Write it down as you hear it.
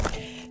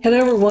Hello,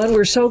 everyone.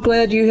 We're so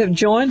glad you have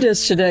joined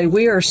us today.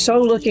 We are so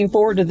looking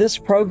forward to this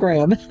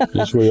program.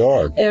 Yes, we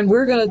are. And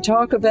we're going to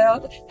talk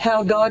about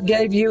how God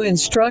gave you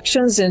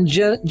instructions in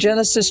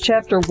Genesis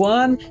chapter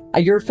 1,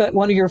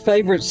 one of your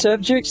favorite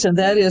subjects, and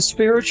that is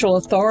spiritual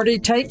authority,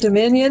 take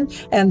dominion.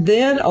 And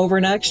then over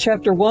in Acts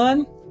chapter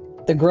 1,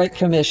 the Great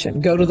Commission,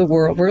 go to the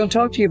world. We're going to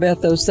talk to you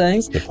about those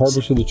things. The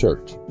purpose of the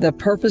church. The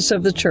purpose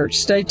of the church.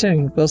 Stay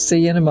tuned. We'll see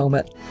you in a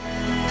moment.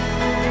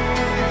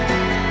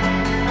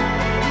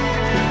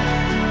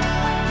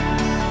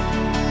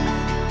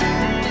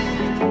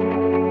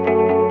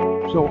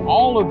 So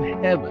all of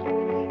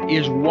heaven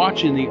is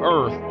watching the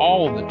earth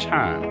all the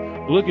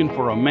time, looking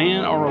for a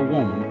man or a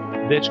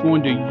woman that's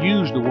going to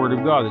use the Word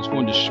of God, that's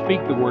going to speak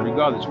the Word of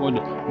God, that's going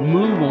to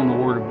move on the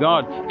Word of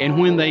God. And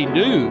when they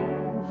do,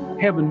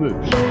 heaven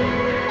moves.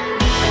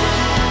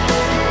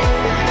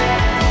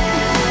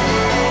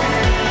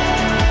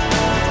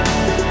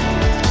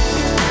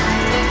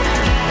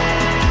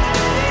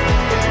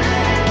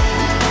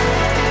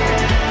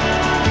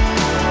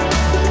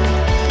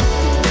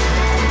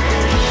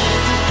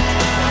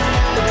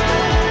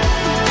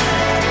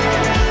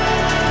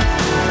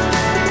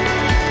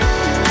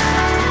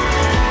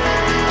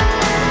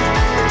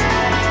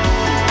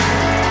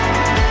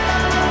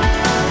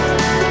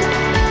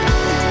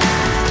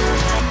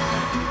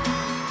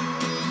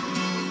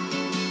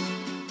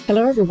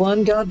 Hello,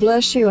 everyone. God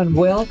bless you, and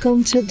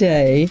welcome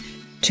today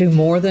to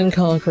More Than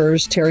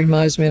Conquerors Terry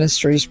Mize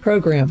Ministries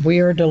program. We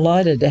are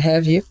delighted to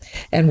have you,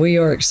 and we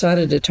are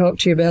excited to talk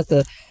to you about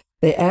the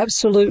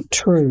absolute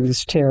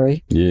truths,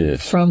 Terry,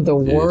 Yes. from the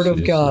Word of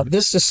Yes. God.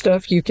 This is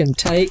stuff you can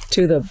take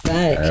to the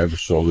bank.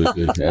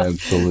 Absolutely.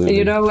 Absolutely.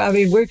 You know, I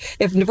mean,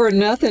 if for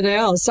nothing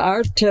else,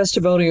 our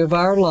testimony of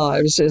our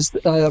lives is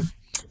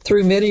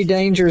through many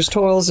dangers,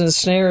 toils, and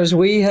snares,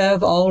 we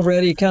have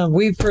already come.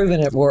 We've proven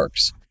it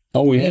works.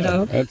 Oh, we have. You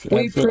know,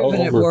 we've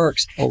proven it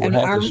works. Over and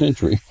half a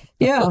century.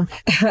 Yeah,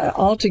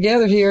 all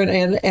together here.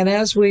 And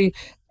as we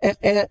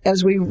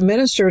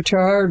minister to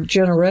our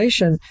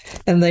generation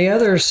and the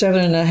other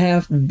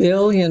 7.5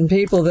 billion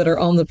people that are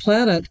on the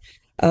planet,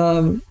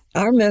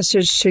 our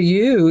message to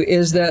you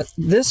is that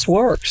this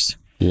works.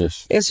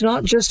 Yes. It's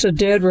not just a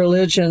dead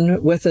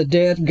religion with a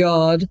dead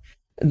God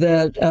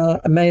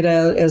that made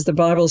out, as the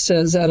Bible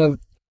says, out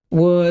of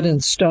wood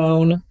and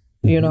stone,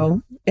 you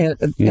know,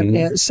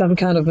 and some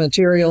kind of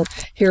material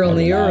here on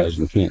the earth. Eyes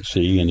and can't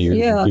see, and ears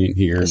and can't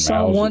hear.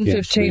 Psalm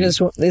 115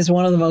 is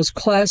one of the most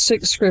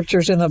classic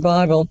scriptures in the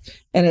Bible,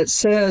 and it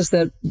says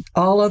that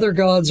all other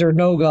gods are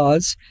no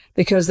gods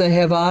because they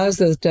have eyes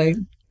that they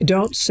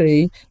don't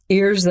see,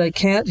 ears they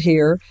can't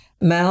hear,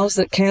 mouths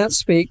that can't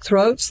speak,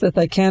 throats that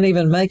they can't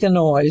even make a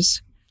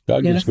noise.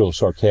 God gets a little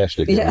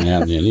sarcastic every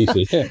now and then. He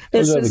says, yeah,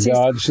 those other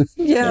gods,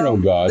 they're no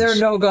gods. They're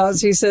no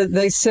gods. He said,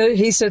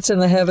 he sits in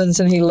the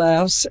heavens and he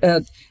laughs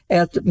at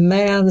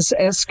man's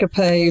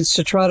escapades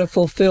to try to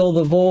fulfill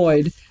the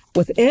void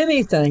with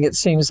anything, it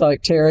seems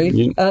like,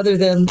 Terry, other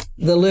than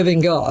the living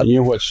God. You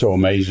know what's so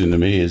amazing to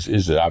me is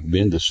that I've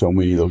been to so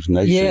many of those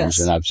nations,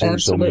 and I've seen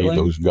so many of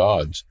those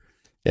gods.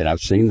 And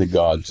I've seen the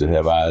gods that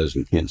have eyes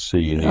and can't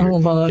see and hear. Oh,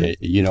 my.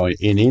 You know,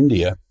 in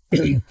India,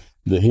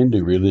 the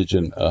Hindu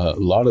religion, a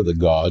lot of the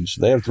gods,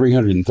 they have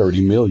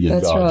 330 million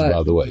That's gods, right.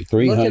 by the way.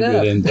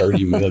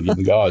 330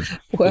 million gods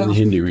in the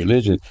Hindu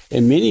religion.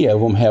 And many of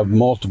them have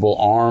multiple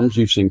arms.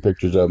 You've seen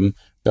pictures of them.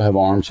 They'll have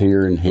arms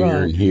here and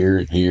here and here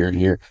and here and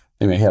here.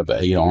 They may have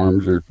 8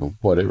 arms or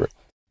whatever.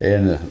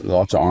 And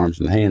lots of arms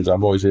and hands.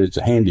 I've always said it's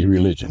a handy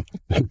religion.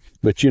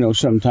 But, you know,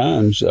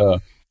 sometimes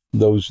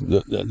those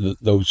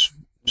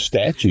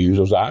statues,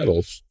 those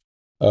idols,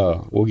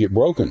 will get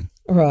broken.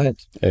 Right.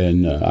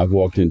 And I've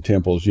walked in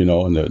temples, you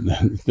know, and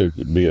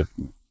there'd be a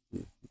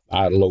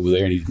idol over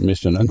there and he's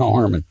missing an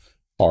arm,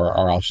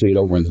 or I'll see it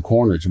over in the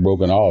corner, it's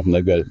broken off and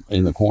they've got it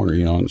in the corner,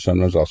 you know, and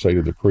sometimes I'll say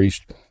to the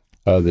priest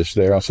that's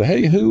there, I'll say,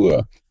 hey,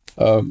 who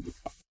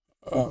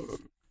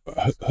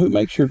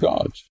makes your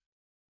gods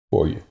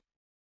for you?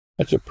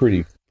 That's a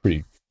pretty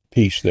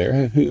piece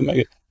there. Who make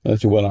it? I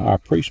said, well, our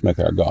priests make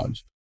our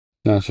gods.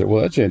 And I said,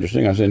 well, that's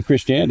interesting. I said, in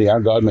Christianity, our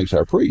God makes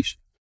our priests.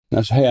 And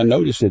I said, hey, I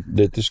noticed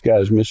that this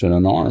guy's missing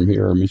an arm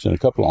here, or missing a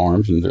couple of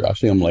arms, and I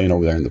see him laying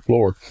over there on the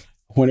floor.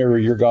 Whenever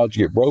your gods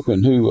get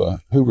broken, who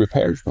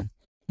repairs them?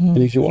 And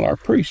he said, well, our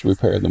priests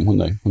repair them when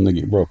they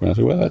get broken. I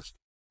said, well,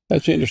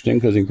 that's interesting,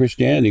 because in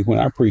Christianity, when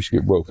our priests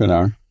get broken,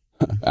 our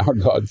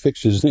God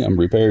fixes them,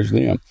 repairs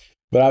them.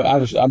 But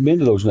I've been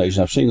to those nations.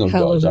 I've seen those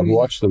gods. I've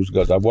watched those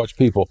gods. I've watched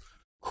people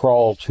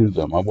crawl to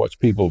them. I've watched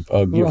people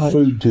give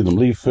food to them,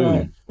 leave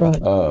food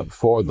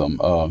for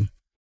them.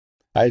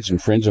 I had some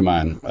friends of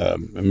mine,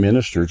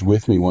 ministers,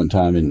 with me one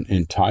time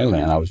in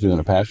Thailand. I was doing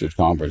a pastors'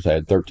 conference. I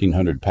had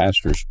 1,300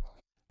 pastors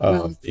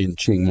in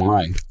Chiang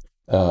Mai,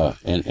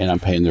 and I'm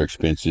paying their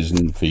expenses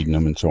and feeding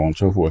them and so on and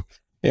so forth.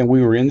 And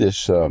we were in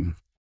this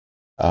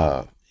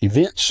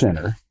event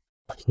center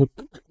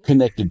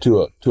connected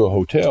to a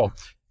hotel,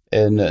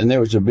 and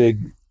there was a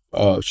big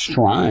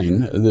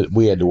shrine that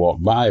we had to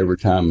walk by every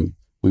time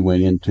we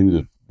went into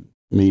the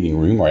meeting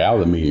room or out of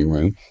the meeting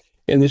room.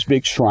 and this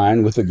big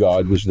shrine with the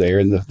god was there,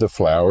 and the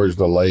flowers,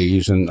 the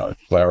leis, and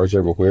flowers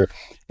everywhere.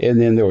 And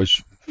then there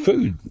was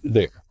food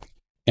there.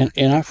 And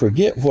I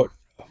forget what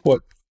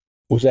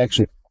was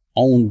actually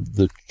on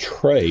the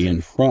tray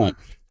in front.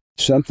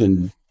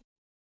 Something,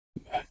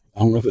 I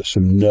don't know if it's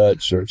some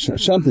nuts or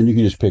something you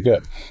can just pick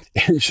up.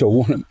 And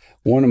so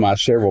one of my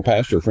several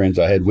pastor friends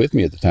I had with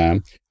me at the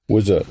time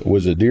was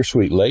a dear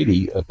sweet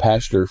lady, a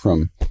pastor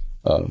from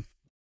the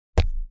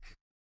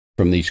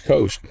East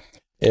Coast.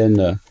 And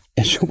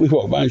so we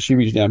walked by and she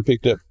reached down and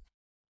picked up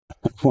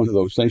one of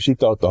those things. She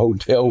thought the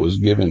hotel was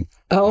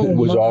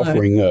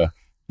offering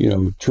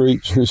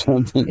treats or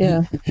something.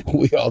 Yeah.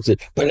 We all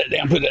said, put that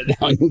down.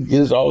 You'll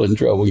get us all in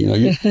trouble.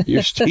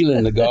 You're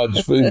stealing the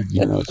God's food,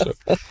 So,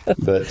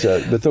 but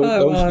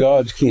those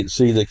gods can't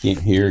see, they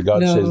can't hear.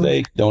 God says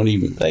they can't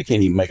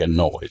even make a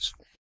noise.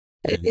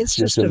 It's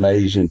just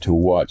amazing to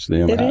watch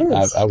them.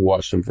 I've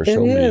watched them for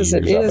so many years.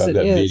 I've got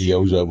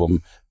videos of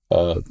them,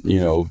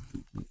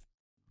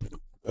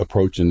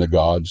 approaching the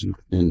gods,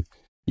 and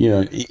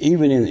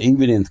even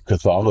in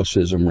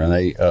Catholicism,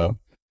 Renee.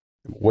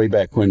 Way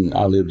back when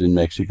I lived in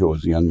Mexico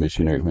as a young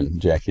missionary, when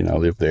Jackie and I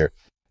lived there,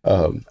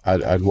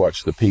 I'd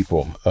watch the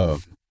people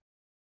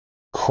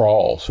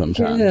crawl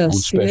sometimes on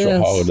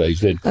special holidays.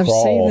 They'd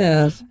crawl,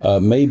 I've seen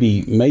that.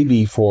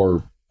 Maybe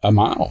for a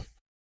mile,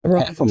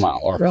 right. half a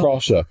mile, or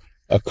across a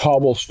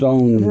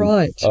cobblestone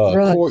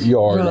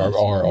courtyard,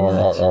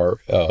 or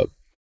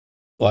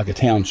like a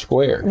town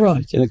square,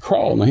 right? And they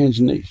crawl on their hands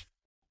and knees,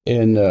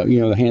 and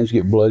the hands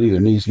get bloody,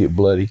 their knees get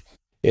bloody,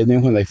 and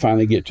then when they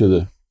finally get to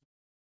the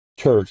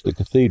church, the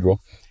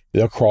cathedral,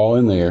 they'll crawl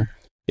in there.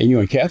 And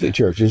in Catholic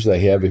churches, they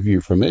have, if you're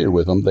familiar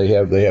with them, they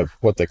have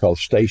what they call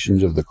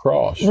stations of the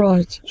cross.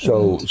 Right.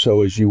 So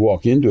as you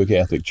walk into a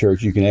Catholic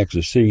church, you can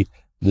actually see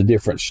the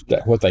different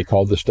what they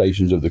call the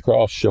stations of the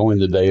cross, showing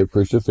the day of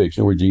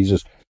crucifixion, where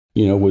Jesus,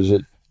 was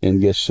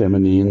in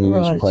Gethsemane, and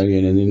then he's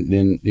praying, and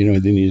then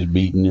he's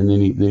beaten, and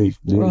then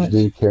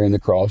he's carrying the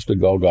cross to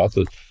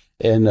Golgotha.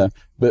 And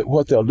but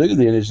what they'll do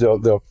then is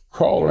they'll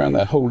crawl around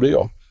that whole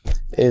deal,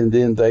 and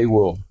then they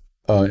will.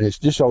 And it's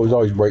just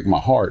always break my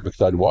heart,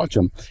 because I'd watch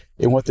them.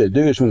 And what they'd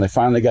do is when they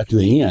finally got to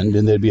the end,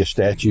 then there'd be a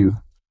statue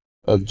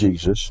of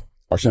Jesus,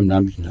 or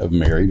sometimes of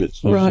Mary, but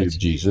it's usually of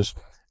Jesus,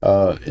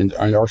 or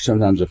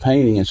sometimes a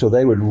painting. And so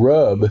they would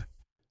rub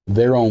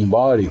their own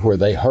body where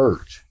they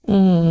hurt.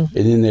 And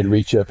then they'd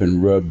reach up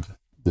and rub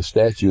the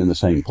statue in the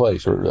same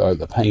place, or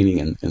the painting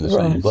in the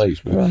same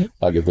place. But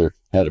like if they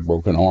had a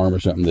broken arm or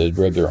something, they'd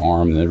rub their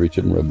arm, and they'd reach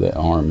up and rub that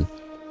arm.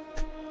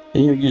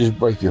 And you just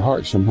break your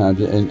heart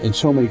sometimes. And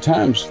so many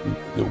times,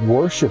 the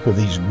worship of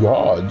these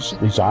gods,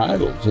 these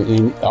idols,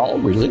 in all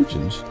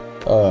religions,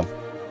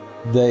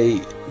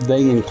 they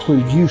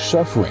include you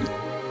suffering.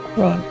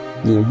 Right.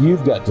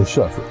 You've got to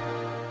suffer.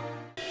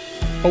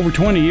 Over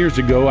 20 years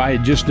ago, I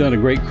had just done a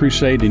great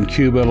crusade in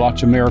Cuba.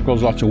 Lots of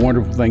miracles, lots of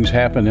wonderful things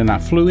happened. And I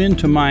flew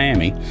into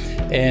Miami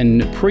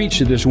and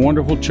preached at this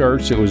wonderful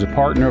church that was a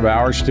partner of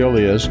ours, still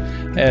is.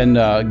 And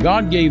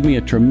God gave me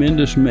a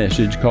tremendous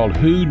message called,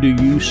 Who Do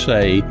You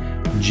Say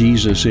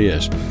Jesus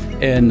Is?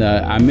 And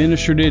I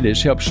ministered it.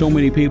 It's helped so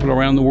many people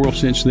around the world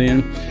since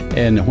then.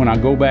 And when I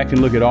go back and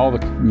look at all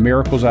the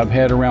miracles I've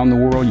had around the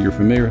world, you're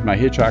familiar with my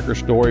hitchhiker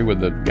story where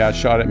the guy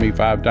shot at me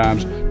 5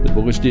 times. The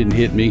bullets didn't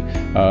hit me.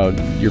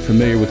 You're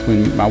familiar with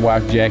when my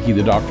wife Jackie,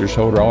 the doctors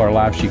told her all her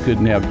life she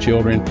couldn't have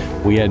children.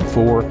 We had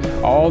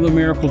 4. All the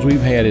miracles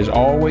we've had is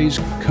always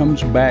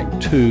comes back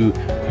to,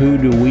 who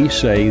do we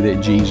say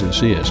that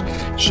Jesus is?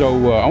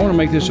 So I want to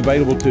make this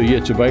available to you.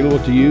 It's available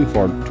to you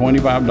for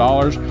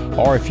 $25,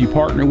 or if you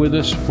partner with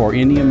us for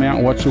any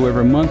amount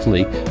whatsoever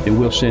monthly, then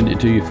we'll send it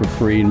to you for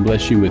free and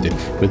bless you with it.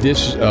 But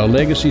this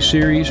Legacy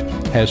series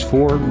has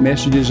 4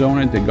 messages on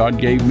it that God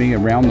gave me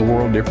around the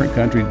world, different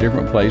countries,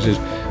 different places,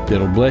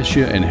 that'll bless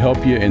you and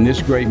help you. And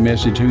this great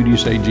message, Who Do You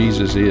Say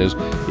Jesus Is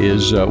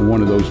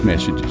one of those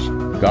messages.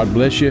 God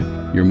bless you.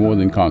 You're more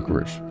than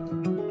conquerors.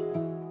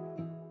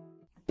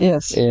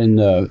 Yes.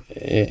 And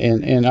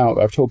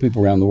I've told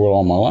people around the world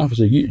all my life, I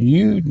say,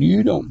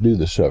 you don't do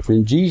the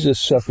suffering. Jesus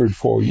suffered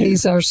for you.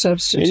 He's our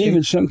substitute. And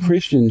even some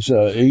Christians,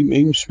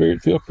 even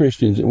Spirit-filled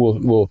Christians,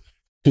 will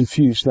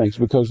confuse things,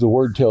 because the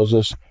Word tells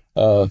us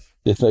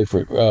that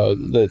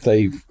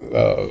they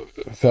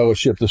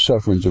fellowship the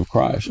sufferings of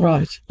Christ.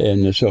 Right.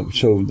 And so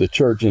the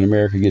church in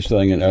America gets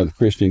thinking, the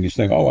Christian gets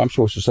thinking, I'm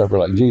supposed to suffer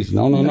like Jesus.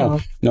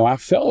 No, I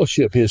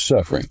fellowship his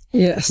suffering.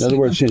 Yes. In other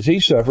words, since he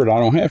suffered, I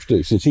don't have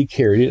to. Since he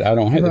carried it, I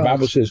don't have to. The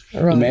Bible says,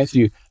 in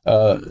Matthew,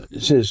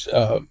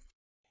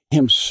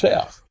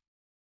 himself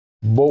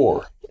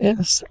bore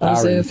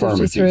Isaiah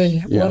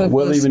 53. Yeah.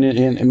 Even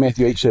in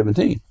Matthew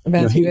 8:17.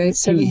 Matthew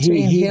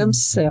 8:17, he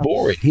himself.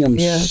 bore it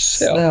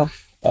himself.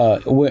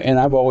 And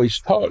I've always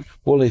thought,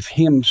 well, if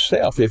he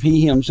himself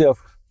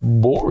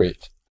bore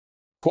it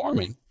for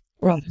me,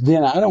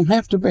 then I don't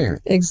have to bear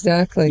it.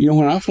 Exactly.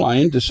 When I fly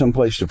into some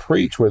place to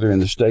preach, whether in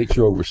the States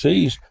or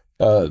overseas,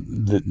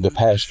 the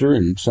pastor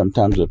and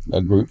sometimes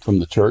a group from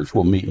the church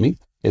will meet me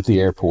at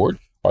the airport,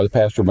 or the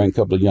pastor will bring a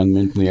couple of young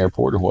men from the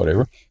airport or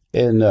whatever.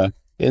 And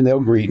and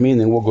they'll greet me,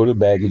 and then we'll go to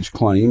baggage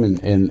claim, and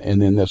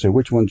then they'll say,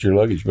 which one's your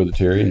luggage, Brother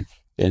Terry?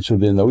 And so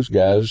then those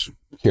guys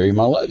carry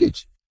my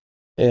luggage.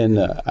 And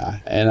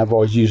I've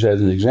always used that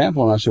as an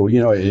example. And I said,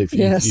 well, if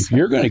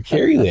you're going to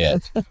carry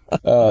that,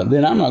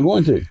 then I'm not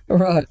going to.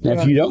 Right.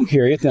 Now, if you don't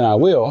carry it, then I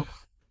will.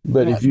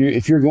 But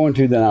if you're going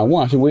to, then I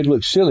won't. So we'd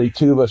look silly,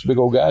 two of us big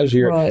old guys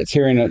here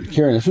carrying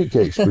a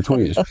suitcase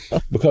between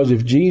us. Because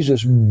if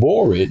Jesus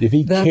bore it, if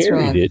he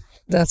carried it,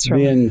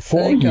 then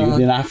for you,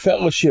 then I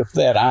fellowship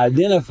that. I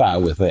identify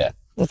with that.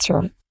 That's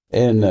right.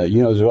 And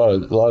there's a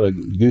lot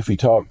of goofy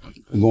talk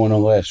going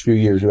on the last few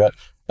years about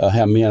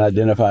how men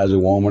identify as a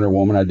woman, or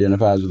woman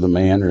identifies as a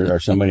man, or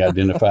somebody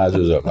identifies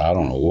as I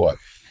don't know what.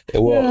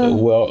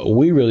 Well,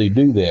 we really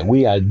do that.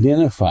 We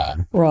identify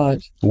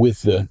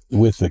with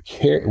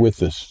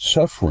the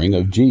suffering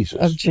of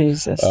Jesus.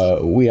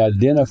 We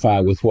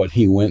identify with what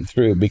he went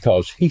through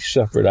because he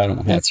suffered. I don't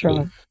have That's to.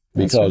 Right.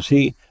 Because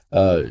he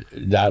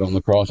died on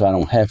the cross. I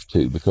don't have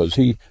to. Because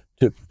he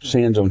took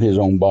sins on his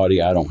own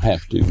body. I don't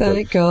have to.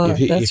 Thank God.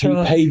 If he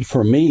paid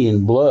for me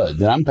in blood,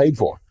 then I'm paid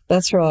for.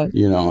 That's right.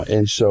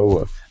 And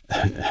so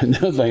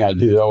another thing I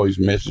do that always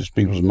messes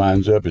people's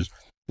minds up is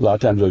a lot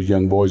of times those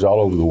young boys all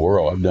over the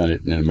world, I've done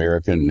it in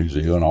America and New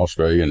Zealand,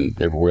 Australia, and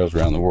everywhere else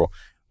around the world,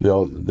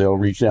 they'll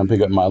reach down and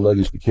pick up my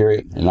luggage to carry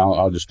it, and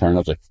I'll just turn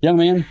and say, young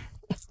man,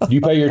 do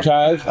you pay your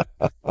tithe?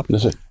 And they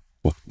say,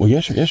 well,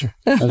 yes, sir, yes, sir.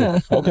 I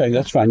say, okay,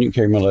 that's fine, you can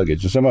carry my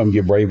luggage. And some of them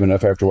get brave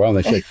enough after a while,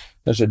 and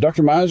they say,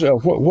 Dr. Mize,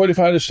 what if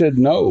I just said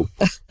no?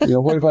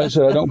 What if I just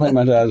said I don't pay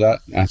my tithes?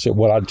 I said,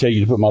 well, I'd tell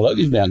you to put my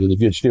luggage down, because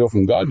if you'd steal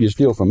from God, you'd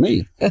steal from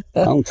me. I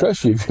don't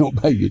trust you if you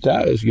don't pay your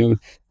tithes. You're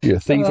a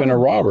thief and a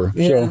robber.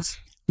 Yes. So,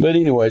 but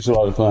anyway, it's a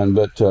lot of fun.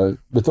 But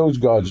those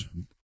gods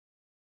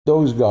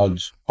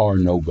are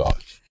no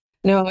gods.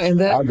 No, and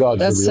our God's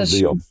that's the real such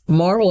deal.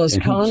 Marvelous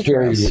and contrast. He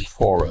carried it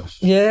for us.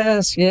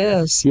 Yes.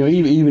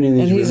 Even in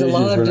these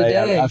religions,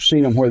 Renee, I've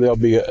seen them where there'll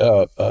be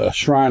a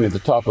shrine at the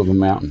top of a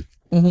mountain,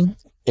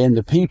 and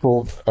the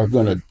people are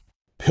going to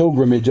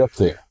pilgrimage up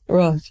there.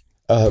 Right.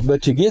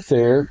 But to get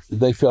there,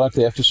 they feel like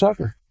they have to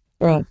suffer.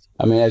 Right.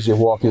 I mean, as they're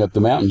walking up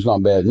the mountain, it's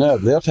not bad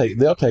enough. They'll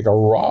take a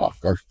rock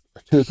or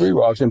 2 or 3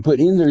 rocks and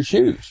put in their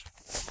shoes.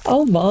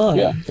 Oh my!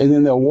 Yeah, and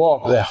then they'll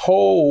walk the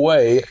whole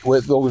way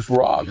with those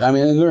rocks. I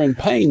mean, they're in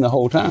pain the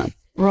whole time.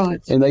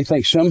 Right. And they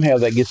think somehow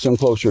that gets them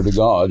closer to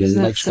God and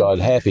makes God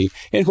happy.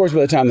 And of course,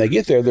 by the time they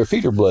get there, their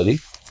feet are bloody.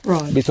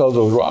 Right. Because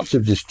those rocks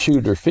have just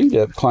chewed their feet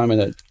up climbing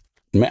that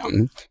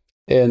mountain.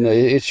 And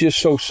it's just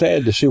so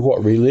sad to see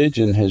what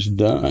religion has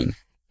done.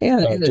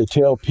 Yeah, to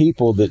tell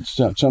people that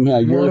somehow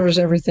your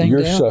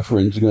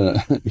suffering is going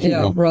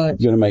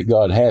to make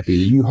God happy,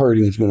 that you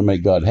hurting is going to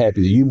make God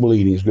happy, that you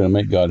bleeding is going to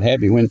make God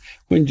happy, when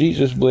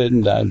Jesus bled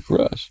and died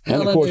for us. Hallelujah.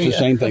 And of course, the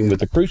same thing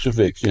with the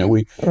crucifix.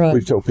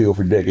 We've told people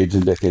for decades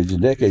and decades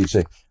and decades,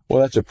 say,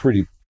 well, that's a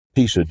pretty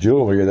piece of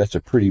jewelry, or that's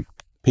a pretty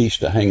piece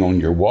to hang on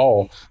your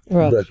wall.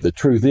 Right. But the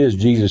truth is,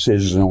 Jesus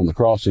isn't on the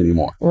cross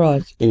anymore.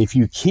 Right. And if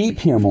you keep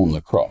him on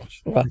the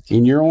cross,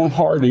 in your own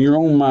heart, in your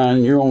own mind,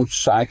 in your own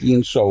psyche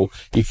and soul,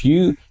 if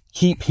you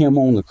keep him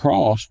on the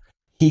cross,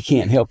 he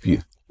can't help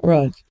you.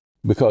 Right.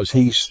 Because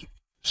he's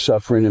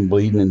suffering and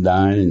bleeding and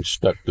dying and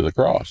stuck to the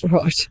cross.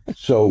 Right.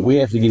 So we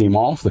have to get him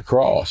off the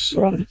cross.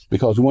 Right.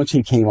 Because once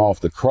he came off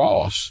the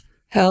cross,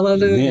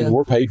 hallelujah, then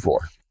we're paid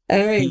for.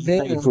 Amen. He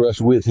paid for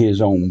us with his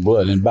own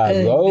blood. And by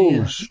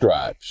those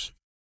stripes,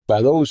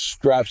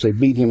 they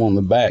beat him on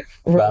the back.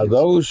 Right. By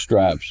those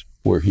stripes,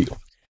 we're healed.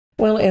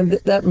 Well, and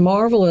that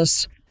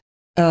marvelous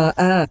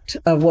act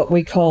of what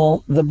we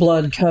call the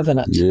blood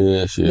covenant.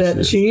 Yes.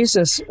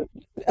 Jesus,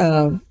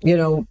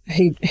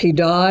 he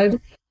died,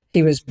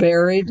 he was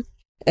buried,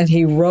 and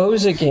he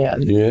rose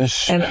again.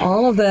 Yes. And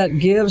all of that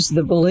gives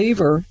the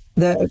believer,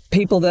 that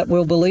people that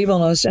will believe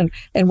on us. And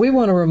we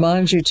want to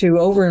remind you too,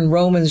 over in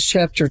Romans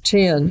chapter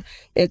 10,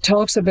 it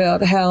talks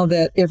about how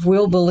that if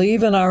we'll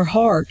believe in our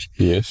heart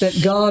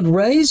that God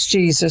raised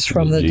Jesus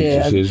from the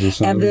dead,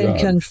 and then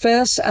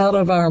confess out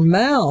of our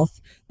mouth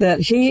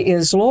that he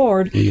is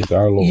Lord, he is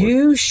our Lord,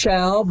 you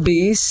shall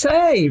be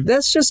saved.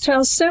 That's just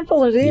how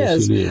simple it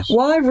is. Yes, it is.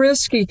 Why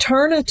risk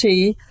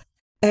eternity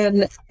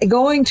and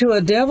going to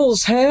a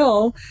devil's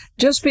hell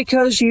just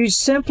because you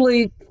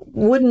simply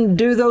wouldn't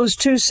do those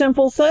two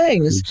simple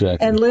things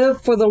and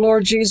live for the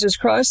Lord Jesus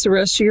Christ the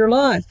rest of your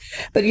life?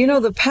 But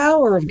the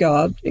power of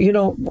God,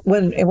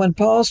 when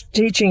Paul's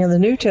teaching in the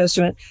New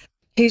Testament,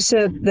 he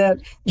said that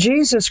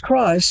Jesus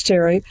Christ,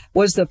 Terry,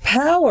 was the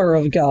power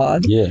of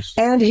God,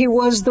 and he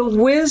was the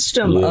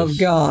wisdom of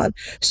God.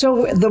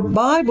 So the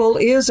Bible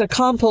is a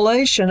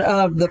compilation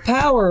of the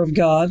power of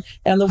God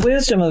and the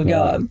wisdom of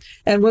God.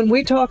 And when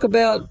we talk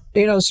about,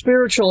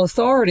 spiritual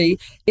authority,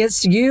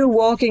 it's you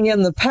walking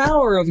in the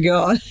power of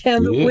God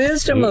and the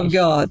wisdom of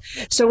God.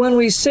 So when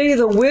we see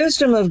the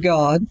wisdom of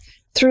God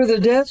through the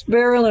death,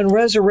 burial, and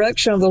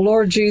resurrection of the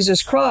Lord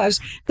Jesus Christ,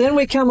 then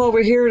we come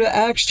over here to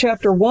Acts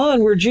chapter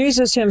 1, where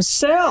Jesus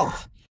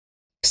himself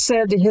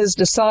said to his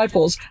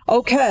disciples,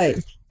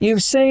 okay,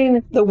 You've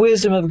seen the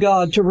wisdom of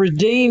God to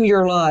redeem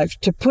your life,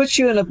 to put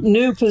you in a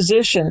new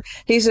position.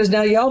 He says,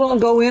 now y'all don't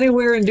go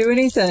anywhere and do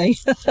anything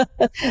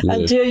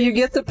until you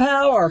get the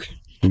power.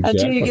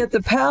 Until you get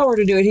the power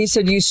to do it. He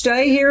said, you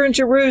stay here in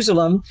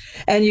Jerusalem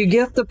and you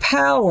get the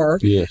power.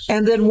 Yes.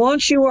 And then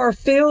once you are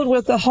filled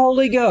with the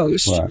Holy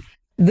Ghost, Right.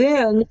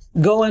 then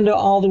go into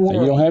all the world.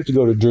 And you don't have to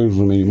go to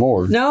Jerusalem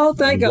anymore. No,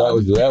 thank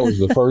God. That was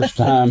the first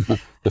time.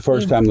 The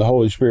first time the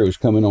Holy Spirit was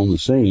coming on the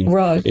scene.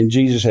 Right. And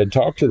Jesus had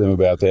talked to them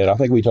about that. I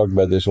think we talked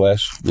about this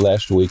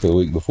last week or the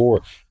week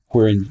before,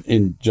 where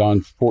in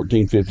John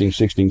 14, 15,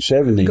 16,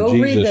 17, Go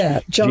read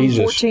that. John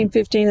 14,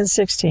 15, and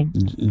 16.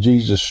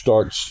 Jesus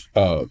starts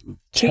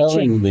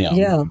telling them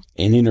Yeah.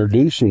 and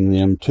introducing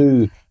them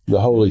to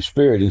the Holy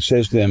Spirit and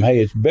says to them, hey,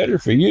 it's better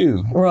for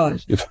you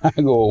Right. if I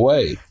go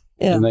away.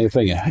 Yeah. And they're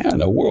thinking, how in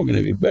the world can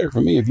it be better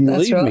for me if you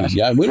That's leave right. me?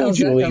 Yeah, we don't want How's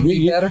you to that leave gonna me.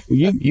 be better?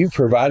 You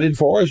provided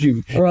for us. You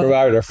Right.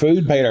 provided our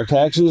food, paid our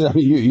taxes. I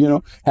mean, you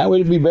know, how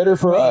would it be better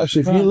for us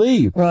if you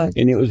leave? Right.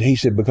 And he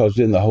said, because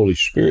then the Holy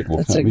Spirit will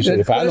That's come. a He said, good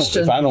if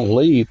question. I don't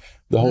leave,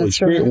 the Holy That's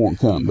Spirit right. won't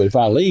come. But if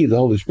I leave, the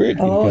Holy Spirit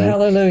can Oh, come.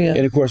 hallelujah.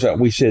 And of course,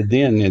 we said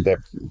then in that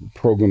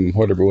program,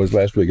 whatever it was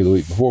last week or the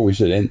week before, we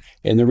said,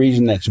 and the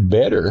reason that's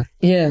better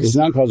Yes. is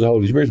not because the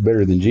Holy Spirit's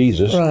better than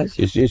Jesus. Right.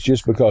 It's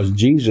just because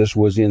Jesus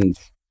was in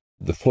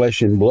the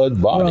flesh and blood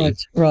body, Right.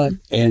 Right.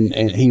 and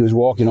he was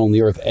walking on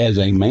the earth as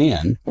a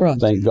man. Right.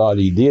 Thank God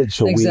he did.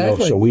 So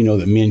Exactly. we know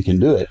that men can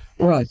do it.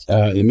 Right.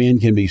 The men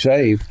can be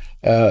saved.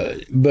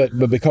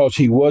 But because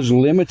he was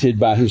limited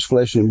by his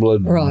flesh and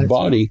blood Right.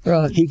 body,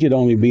 Right. he could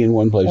only be in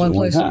one place One at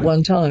one place time. at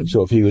one time.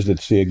 So if he was at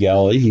the Sea of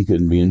Galilee, he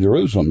couldn't be in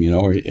Jerusalem, you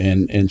know.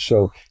 And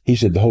so he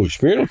said the Holy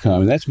Spirit will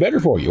come, and that's better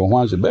for you. Well,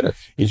 why is it better?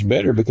 It's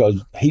better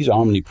because he's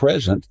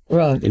omnipresent,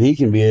 Right. and he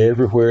can be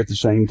everywhere at the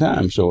same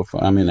time. So if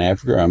I'm in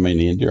Africa, I'm in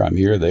India, I'm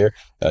here or there,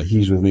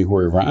 he's with me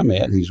wherever I'm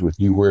at. He's with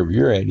you wherever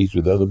you're at. He's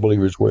with other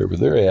believers wherever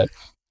they're at.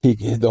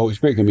 The Holy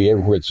Spirit can be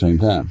everywhere at the same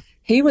time.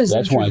 He was.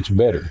 That's why it's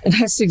better.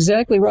 That's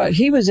exactly right.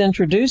 He was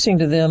introducing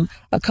to them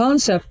a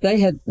concept they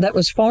had that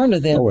was foreign to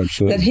them. Oh,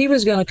 absolutely. That he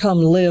was going to come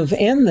live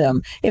in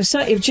them. If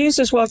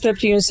Jesus walked up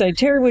to you and said,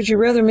 "Terry, would you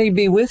rather me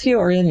be with you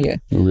or in you?"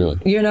 Really.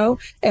 You know,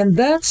 and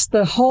that's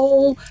the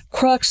whole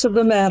crux of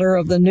the matter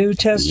of the New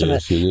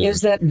Testament, Yes, it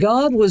is. that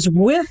God was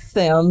with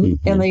them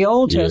in the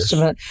Old Yes.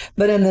 Testament,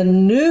 but in the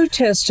New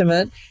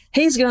Testament,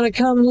 He's going to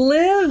come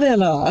live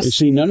in us. And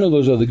see, none of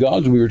those other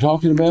gods we were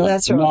talking about,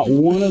 That's right. not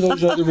one of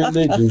those other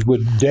religions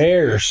would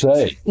dare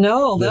say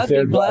No, that that'd be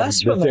their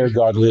blasphemy.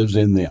 God lives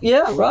in them.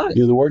 Yeah, right.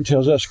 You know, the word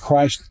tells us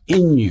Christ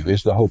in you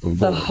is the hope of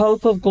The glory.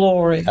 hope of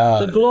glory,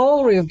 the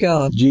glory of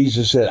God.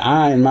 Jesus said,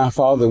 I and my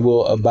Father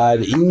will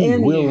abide in you.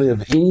 In We'll you.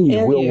 live in you.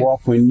 In We'll you.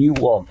 walk when you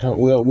walk.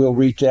 We'll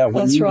reach out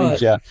when That's you right.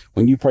 reach out.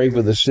 When you pray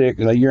for the sick,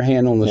 lay your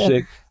hand on the Yeah.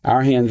 sick.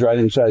 Our hand's right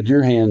inside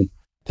your hand,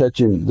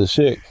 touching the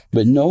sick.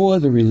 But no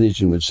other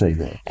religion would say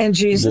that. And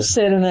Jesus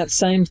said in that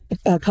same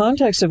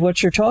context of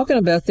what you're talking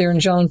about there in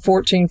John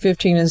 14,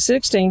 15, and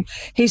 16,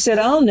 He said,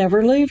 I'll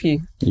never leave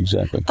you.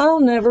 Exactly. I'll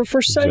never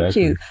forsake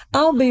Exactly. you.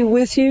 I'll be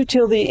with you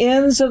till the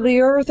ends of the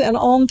earth and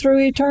on through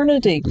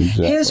eternity.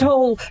 Exactly. His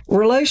whole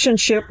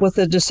relationship with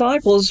the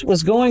disciples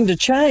was going to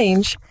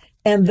change,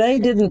 and they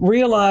didn't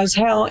realize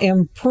how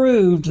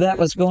improved that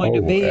was going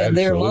to be in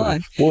their absolutely.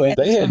 life. Well, and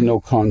they had no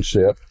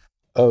concept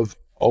of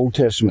Old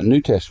Testament,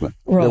 New Testament.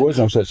 Right. There was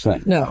no such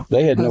thing. No,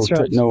 They had that's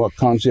right. no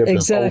concept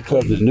Exactly. of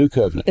Old Covenant, New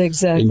Covenant.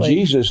 Exactly. And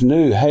Jesus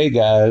knew, hey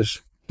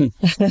guys,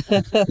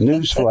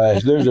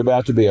 newsflash, there's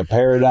about to be a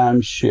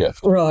paradigm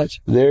shift. Right.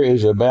 There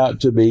is about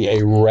to be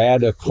a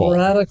radical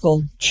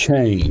Radical.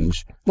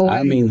 change. Boy,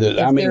 I mean, if there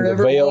the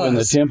ever veil in the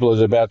was. temple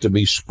is about to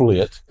be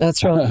split.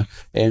 That's right.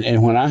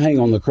 And when I hang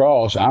on the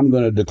cross, I'm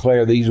going to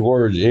declare these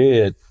words,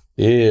 it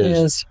is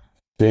Yes.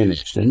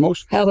 finished. And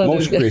most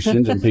Hallelujah.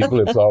 Christians and people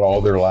have thought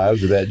all their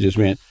lives that just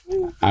meant,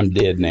 I'm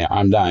dead now,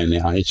 I'm dying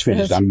now, it's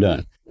finished, Yes. I'm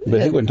done.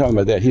 But he wasn't talking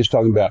about that. He was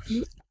talking about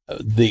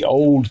the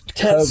Old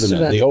Covenant.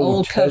 Testament, The Old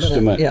Old Covenant,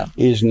 Testament yeah.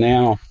 is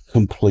now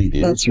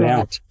completed. That's it's now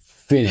right.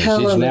 finished. It's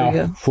Hallelujah.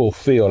 now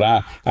fulfilled.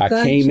 I Thank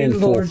came you, and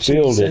Lord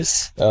fulfilled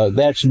Jesus. it.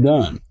 That's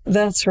done.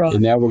 That's right.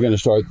 And now we're going to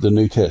start the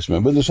New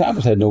Testament. But the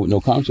disciples had no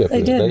concept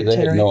They of it. didn't, They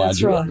had Terry. no That's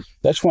idea. right.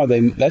 That's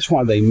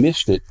why they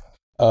missed it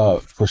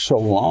for so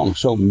long,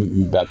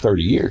 about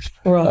 30 years.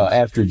 Right.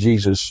 After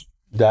Jesus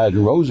died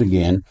and rose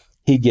again,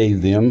 he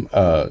gave them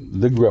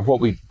what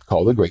we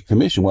call the Great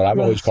Commission, what I've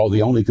Right. always called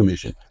the only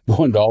commission,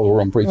 going to all the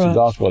world and preach the Right.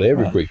 gospel to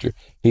every Right. creature.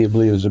 He that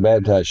believes and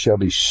is baptized shall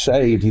be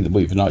saved. He that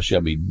believeth not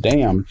shall be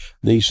damned.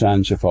 These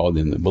signs shall follow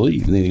them that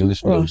believe. And then he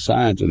listed Right. those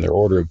signs in their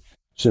order of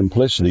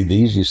simplicity. The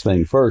easiest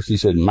thing first, he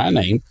said, in my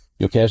name,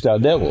 you'll cast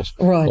out devils.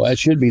 Right. Well, that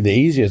should be the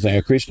easiest thing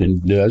a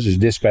Christian does, is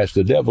dispatch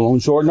the devil on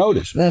short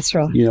notice. That's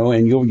right. You know,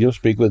 and you'll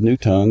speak with new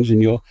tongues, and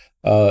you'll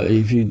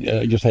if you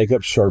just take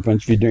up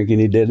serpents, if you drink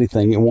any deadly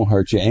thing, it won't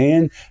hurt you,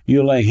 and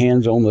you'll lay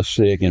hands on the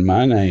sick in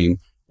my name,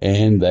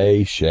 and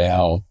they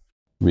shall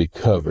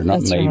recover. Not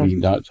That's maybe, right.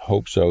 not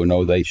hope so.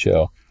 No, they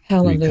shall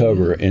Hallelujah.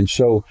 recover. And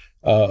so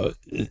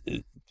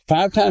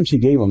 5 times he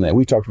gave them that.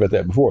 We talked about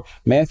that before.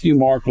 Matthew,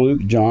 Mark,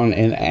 Luke, John,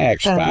 and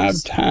Acts.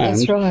 5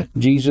 times right.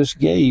 Jesus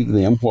gave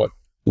them what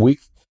we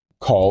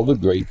call the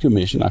Great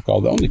Commission. I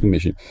call the only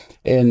commission.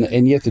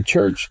 And yet the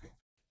church,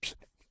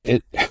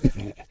 it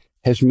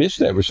has missed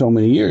that for so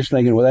many years,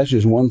 thinking, well, that's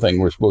just one thing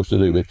we're supposed to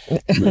do. But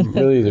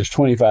really, there's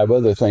 25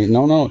 other things.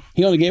 No.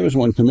 He only gave us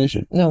one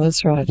commission. No,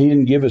 that's right. He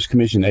didn't give us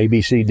commission A,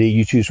 B, C, D.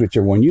 You choose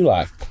whichever one you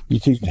like. You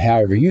teach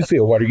however you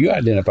feel. What do you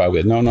identify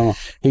with? No.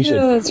 He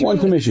said, one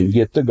commission,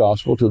 get the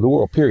gospel to the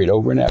world, period.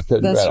 Over and out.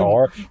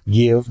 Or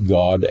give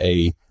God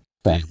a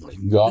family.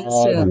 God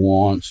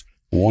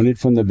wanted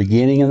from the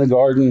beginning in the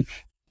garden,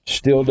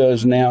 still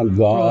does now.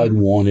 God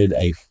wanted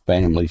a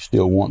family,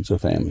 still wants a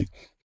family.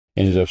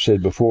 And as I've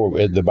said before,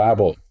 the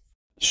Bible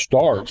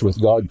starts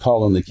with God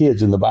calling the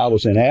kids, and the Bible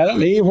saying,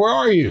 Adam, Eve, where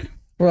are you?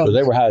 Right. So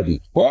they were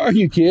hiding. Where are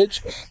you, kids?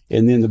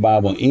 And then the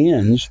Bible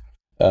ends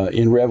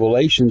in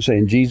Revelation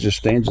saying Jesus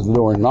stands at the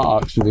door and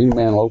knocks. If any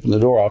man will open the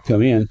door, I'll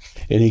come in.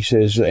 And he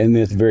says, and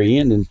then at the very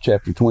end in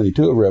chapter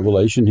 22 of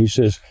Revelation, he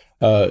says,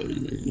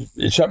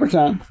 it's supper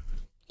time.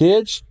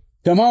 Kids,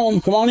 come home.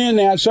 Come on in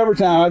now. It's supper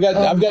time.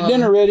 I've got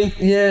dinner ready.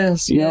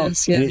 Yes,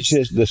 yes. And it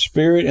says the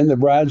Spirit and the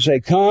bride say,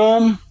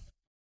 come.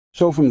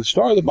 So from the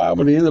start of the Bible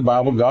to the end of the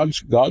Bible,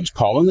 God's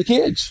calling the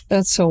kids.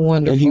 That's so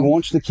wonderful. And he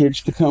wants the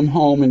kids to come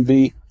home and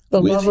be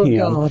with him.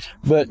 God.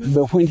 But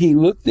when he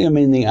looked them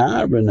in the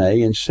eye,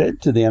 Renee, and said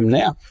to them,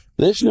 now,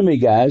 listen to me,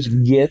 guys,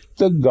 get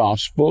the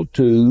gospel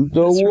to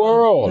the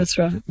world. Right. That's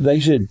right. They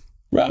said,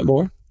 right,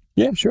 Lord.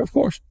 Yeah, sure, of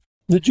course.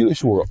 The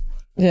Jewish world.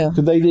 Yeah.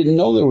 Because they didn't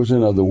know there was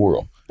another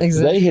world.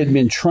 Exactly. They had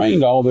been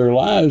trained all their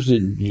lives that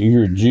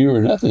you're a Jew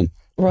or nothing.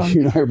 Right.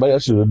 Everybody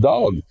else is a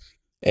dog.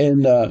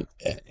 And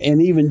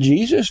even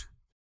Jesus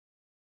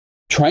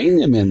trained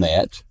them in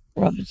that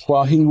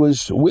while he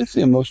was with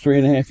them those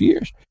 3.5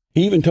 years.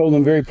 He even told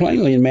them very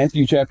plainly in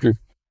Matthew chapter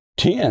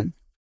 10,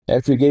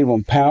 after he gave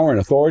them power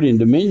and authority and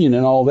dominion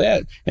and all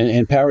that,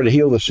 and power to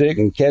heal the sick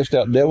and cast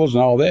out devils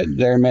and all that,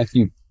 there in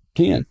Matthew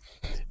 10.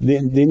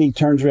 Then he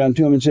turns around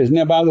to them and says,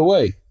 now, by the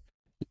way,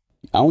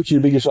 I want you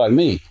to be just like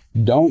me.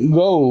 Don't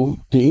go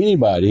to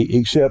anybody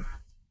except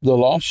the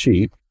lost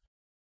sheep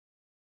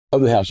of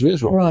the house of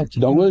Israel. Right.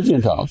 Don't go to the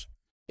Gentiles.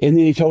 And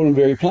then he told them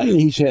very plainly,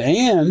 he said,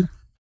 and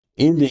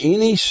into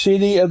any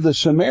city of the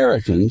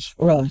Samaritans,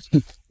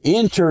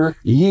 enter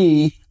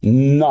ye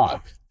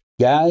not.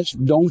 Guys,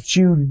 don't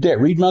you dare,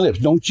 read my lips,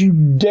 don't you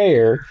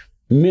dare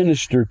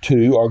minister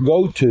to or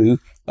go to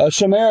a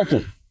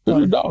Samaritan.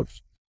 They're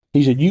dogs.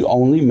 He said, you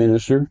only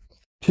minister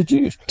to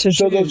Jews.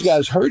 Those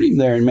guys heard him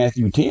there in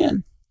Matthew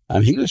 10.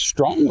 He was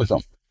strong with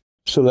them.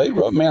 So they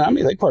wrote,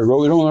 they probably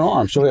wrote it on their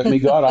arm. So help me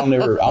God,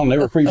 I'll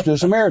never preach to a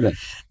Samaritan.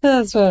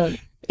 That's right.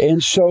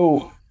 And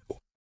so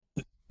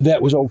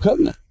that was Old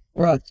Covenant.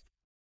 Right.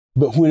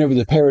 But whenever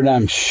the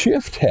paradigm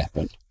shift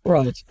happened,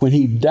 when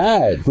he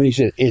died, when he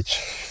said, it's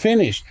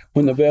finished,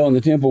 when the veil in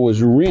the temple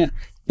was rent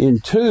in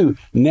two,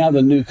 now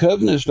the new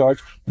covenant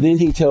starts, then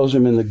he tells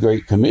them in the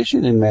Great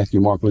Commission in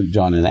Matthew, Mark, Luke,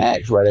 John, and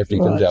Acts, right after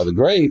he comes out of the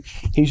grave,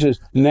 he says,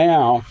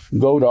 now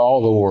go to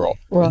all the world.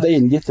 But they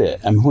didn't get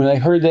that. When they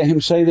heard him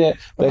say that,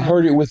 they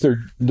heard it with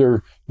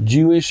their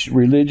Jewish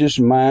religious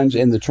minds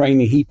and the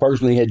training he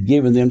personally had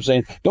given them,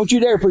 saying, don't you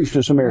dare preach to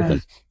a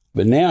Samaritan.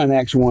 But now in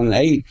Acts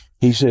 1:8,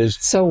 he says,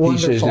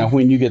 now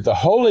when you get the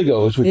Holy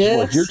Ghost, which is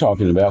what you're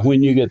talking about,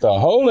 when you get the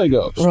Holy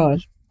Ghost, I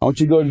want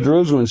you to go to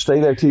Jerusalem and stay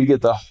there till you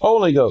get the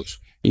Holy Ghost.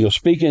 You'll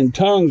speak in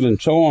tongues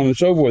and so on and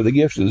so forth, the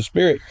gifts of the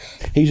Spirit.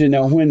 He said,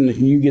 now when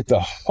you get the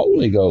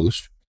Holy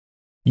Ghost,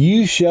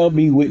 you shall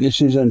be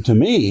witnesses unto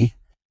me,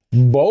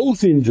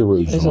 both in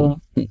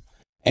Jerusalem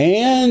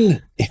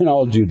and in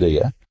all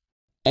Judea,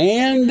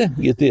 and,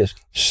 get this,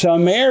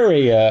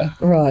 Samaria.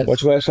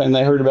 What's the last thing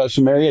they heard about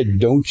Samaria?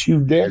 Don't you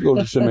dare go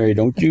to Samaria.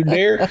 Don't you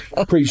dare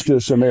preach to a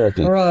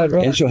Samaritan.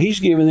 And so he's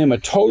giving them a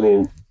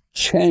total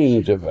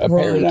change, a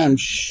paradigm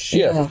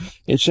shift.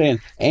 It's saying,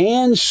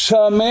 and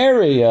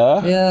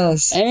Samaria,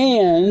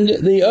 and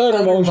the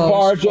uttermost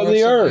parts of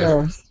the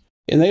earth.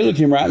 And they looked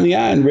him right in the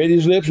eye and read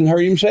his lips and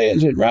heard him say it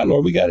and said, right,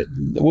 Lord, we got it.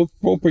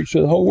 We'll preach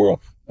to the whole world,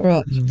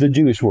 the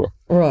Jewish world.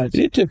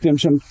 It took them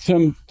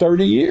some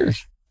 30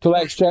 years till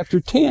Acts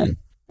chapter 10.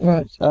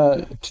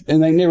 And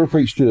they never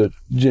preached to a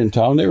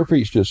Gentile, never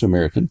preached to a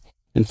Samaritan.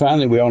 And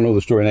finally, we all know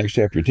the story in Acts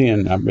chapter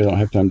 10. I really don't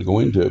have time to go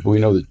into it, but we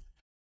know that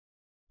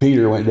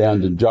Peter went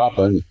down to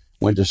Joppa and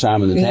went to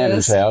Simon the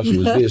Tanner's house and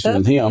was visiting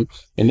with him.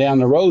 And down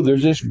the road,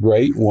 there's this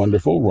great,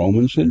 wonderful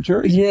Roman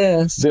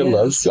centurion that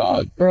loves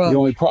God. The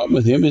only problem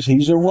with him is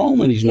he's a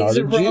Roman. He's not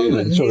a Jew.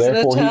 And so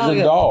therefore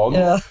he's a dog.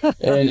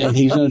 And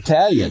he's an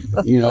Italian,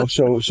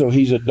 so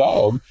he's a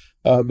dog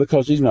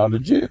because he's not a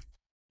Jew.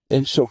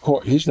 And so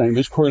his name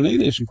is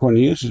Cornelius, and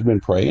Cornelius has been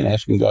praying,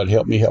 asking God,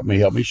 help me,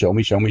 show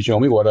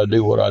me what I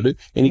do.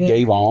 And he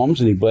gave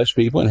alms, and he blessed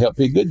people and helped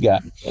be a good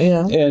guy.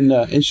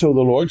 And so the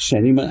Lord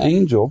sent him an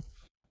angel,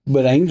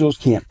 but angels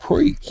can't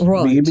preach.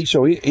 It'd be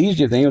so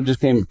easy if the angel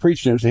just came and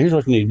preached to him and said, here's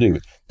what you need to do.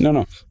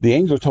 No. The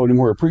angel told him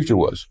where a preacher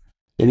was.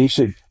 And he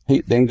said,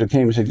 the angel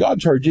came and said,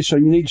 God's heard you, so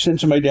you need to send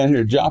somebody down here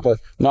to Joppa,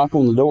 knock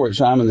on the door at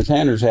Simon the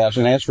tanner's house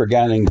and ask for a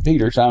guy named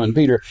Peter, Simon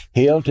Peter.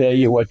 He'll tell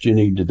you what you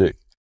need to do.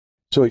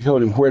 So he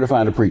told him where to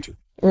find a preacher.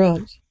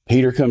 Right.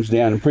 Peter comes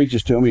down and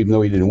preaches to him, even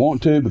though he didn't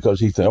want to, because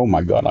he said, oh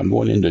my God, I'm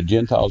going into a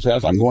Gentile's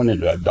house. I'm going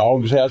into a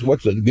dog's house.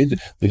 What's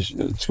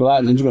this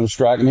lightning's going to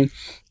strike me?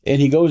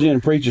 And he goes in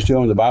and preaches to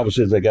him. The Bible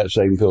says they got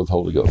saved and filled with the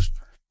Holy Ghost.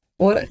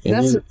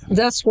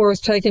 That's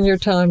worth taking your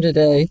time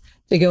today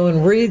to go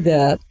and read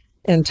that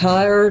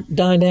entire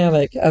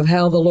dynamic of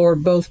how the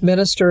Lord both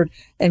ministered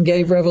and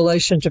gave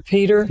revelation to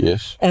Peter,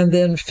 yes, and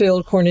then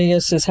filled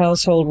Cornelius'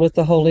 household with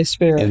the Holy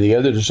Spirit. And the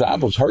other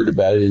disciples heard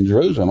about it in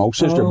Jerusalem. Old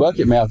Sister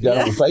Bucketmouth got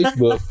on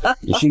Facebook,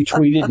 and she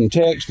tweeted and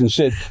texted and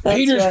said,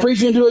 Peter's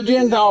preaching to a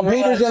Gentile. Right.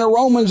 Peter's in a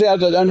Roman's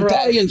house, an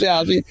Italian's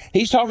house.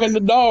 He's talking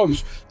to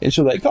dogs. And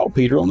so they called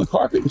Peter on the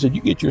carpet and said,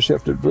 you get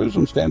yourself to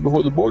Jerusalem, stand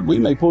before the board. We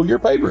may pull your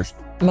papers.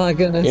 My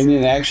goodness. And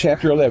in Acts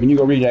chapter 11, you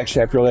go read Acts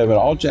chapter 11.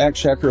 All Acts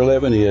chapter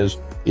 11 is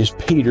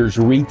Peter's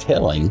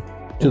retelling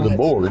to the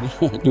board,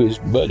 to his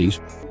buddies,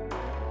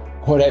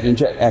 what happened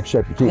in Acts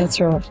chapter 10.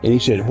 That's right. And he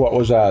said, what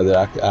was I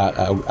that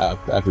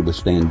I could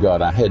withstand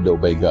God? I had to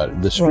obey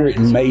God. The Spirit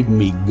made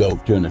me go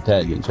to an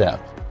Italian's house.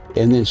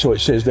 And then so it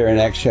says there in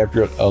Acts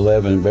chapter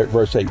 11,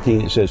 verse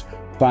 18, it says,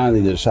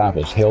 finally the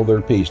disciples held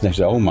their peace. And they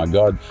said, oh my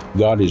God,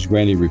 God has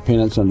granted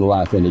repentance unto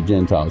life in the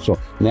Gentiles. So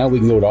now we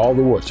can go to all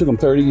the world. It took them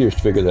 30 years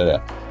to figure that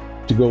out.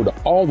 To go to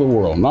all the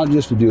world, not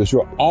just to do this,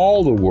 to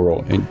all the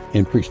world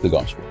and preach the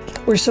gospel.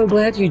 We're so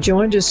glad you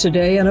joined us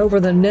today. And over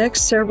the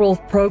next several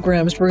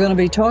programs, we're going to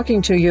be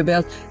talking to you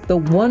about the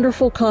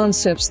wonderful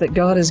concepts that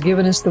God has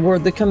given us, the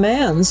word, the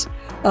commands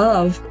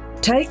of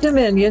take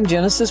dominion,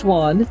 Genesis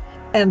 1,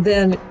 and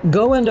then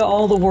go into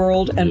all the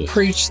world and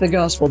preach the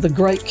gospel, the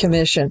Great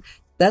Commission.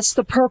 That's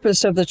the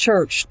purpose of the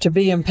church, to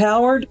be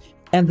empowered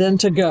and then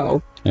to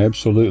go.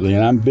 Absolutely.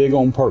 And I'm big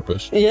on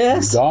purpose.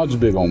 Yes. God's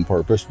big on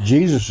purpose.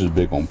 Jesus is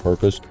big on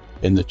purpose.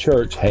 And the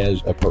church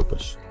has a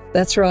purpose.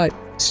 That's right.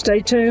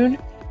 Stay tuned.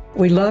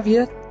 We love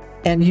you.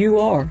 And you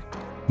are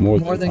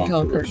more than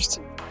conquerors.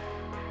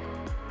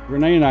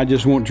 Renee and I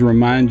just want to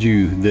remind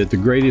you that the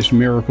greatest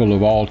miracle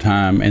of all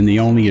time and the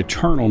only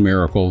eternal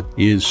miracle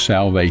is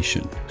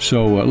salvation.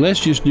 So let's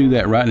just do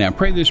that right now.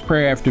 Pray this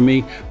prayer after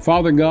me.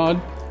 Father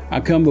God, I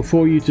come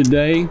before you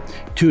today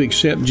to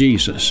accept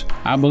Jesus.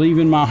 I believe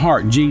in my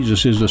heart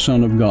Jesus is the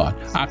Son of God.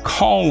 I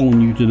call on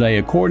you today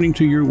according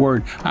to your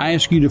word. I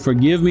ask you to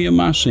forgive me of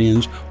my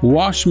sins,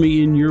 wash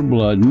me in your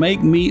blood,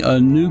 make me a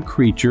new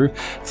creature.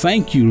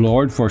 Thank you,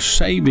 Lord, for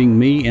saving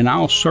me, and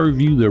I'll serve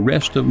you the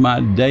rest of my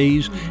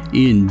days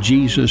in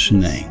Jesus'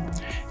 name.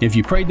 If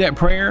you prayed that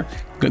prayer,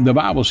 the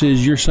Bible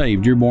says you're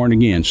saved, you're born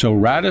again. So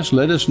write us,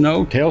 let us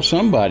know, tell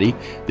somebody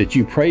that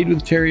you prayed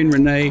with Terry and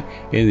Renee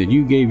and that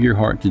you gave your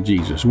heart to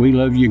Jesus. We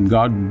love you.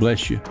 God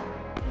bless you.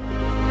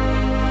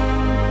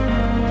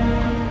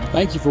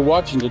 Thank you for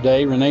watching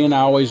today. Renee and I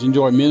always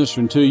enjoy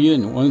ministering to you.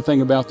 And one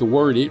thing about the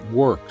Word, it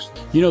works.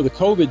 You know, the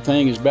COVID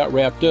thing is about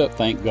wrapped up,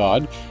 thank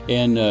God.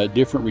 And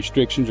different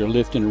restrictions are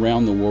lifting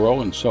around the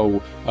world. And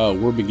so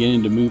we're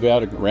beginning to move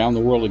out around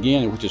the world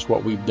again, which is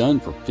what we've done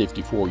for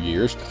 54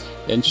 years.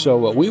 And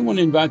so we want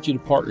to invite you to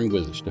partner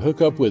with us, to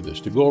hook up with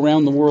us, to go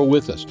around the world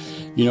with us.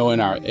 You know,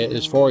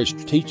 as far as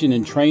teaching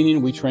and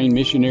training, we train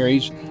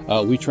missionaries,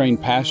 we train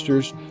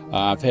pastors.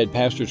 I've had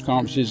pastors'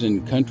 conferences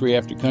in country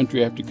after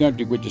country after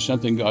country, which is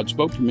something God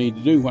spoke to me to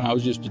do when I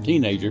was just a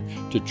teenager,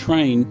 to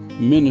train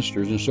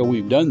ministers. And so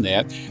we've done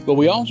that. But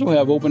we also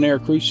have open-air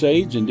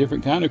crusades and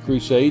different kind of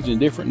crusades in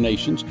different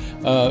nations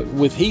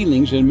with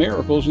healings and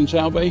miracles and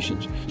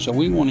salvations. So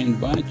we want to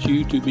invite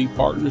you to be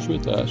partners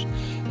with us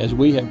as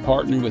we have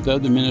partnered with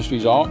other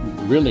ministries all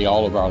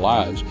of our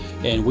lives.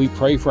 And we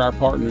pray for our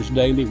partners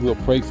daily. We'll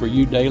pray for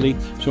you daily.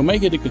 So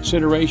make it a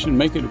consideration,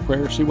 make it a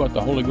prayer, see what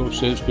the Holy Ghost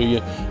says to you,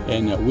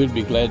 and we'd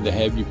be glad to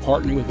have you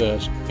partner with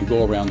us and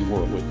go around the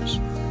world with us.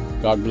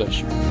 God bless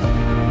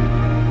you.